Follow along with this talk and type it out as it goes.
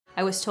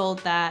I was told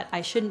that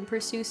I shouldn't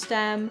pursue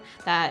STEM,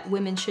 that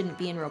women shouldn't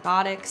be in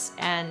robotics,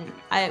 and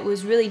it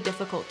was really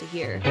difficult to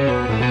hear.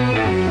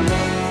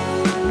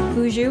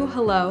 Bonjour,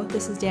 hello,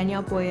 this is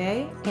Danielle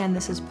Boyer, and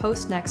this is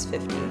Post Next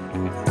 50.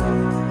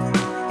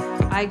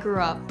 I grew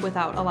up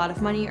without a lot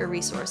of money or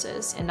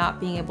resources and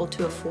not being able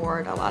to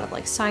afford a lot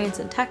of science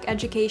and tech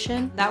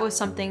education. That was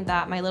something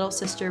that my little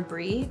sister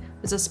Bree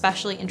was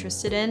especially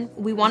interested in.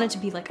 We wanted to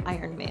be like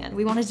Iron Man.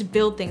 We wanted to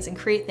build things and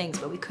create things,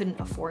 but we couldn't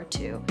afford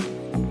to.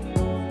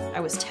 I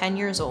was 10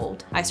 years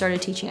old. I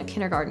started teaching a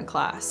kindergarten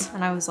class,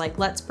 and I was like,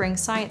 let's bring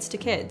science to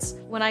kids.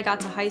 When I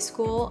got to high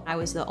school, I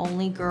was the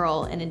only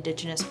girl and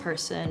Indigenous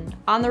person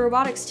on the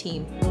robotics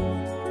team.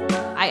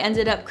 I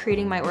ended up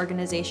creating my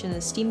organization, the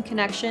STEAM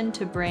Connection,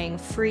 to bring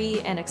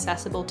free and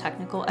accessible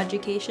technical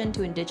education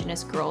to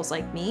Indigenous girls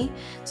like me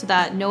so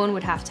that no one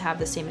would have to have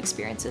the same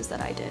experiences that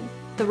I did.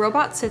 The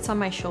robot sits on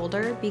my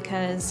shoulder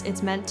because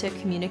it's meant to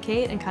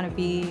communicate and kind of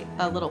be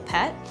a little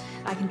pet.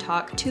 I can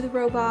talk to the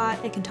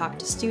robot, it can talk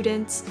to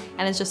students,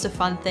 and it's just a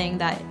fun thing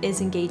that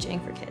is engaging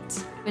for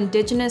kids.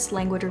 Indigenous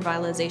language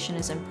revitalization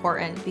is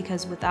important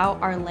because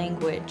without our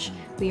language,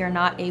 we are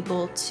not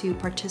able to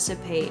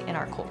participate in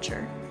our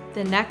culture.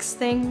 The next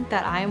thing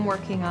that I'm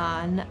working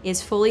on is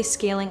fully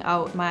scaling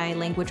out my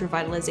language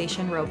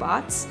revitalization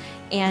robots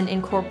and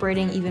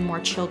incorporating even more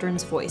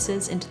children's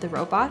voices into the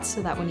robots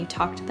so that when you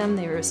talk to them,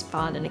 they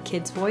respond in a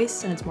kid's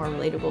voice and it's more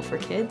relatable for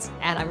kids.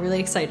 And I'm really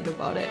excited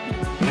about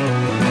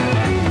it.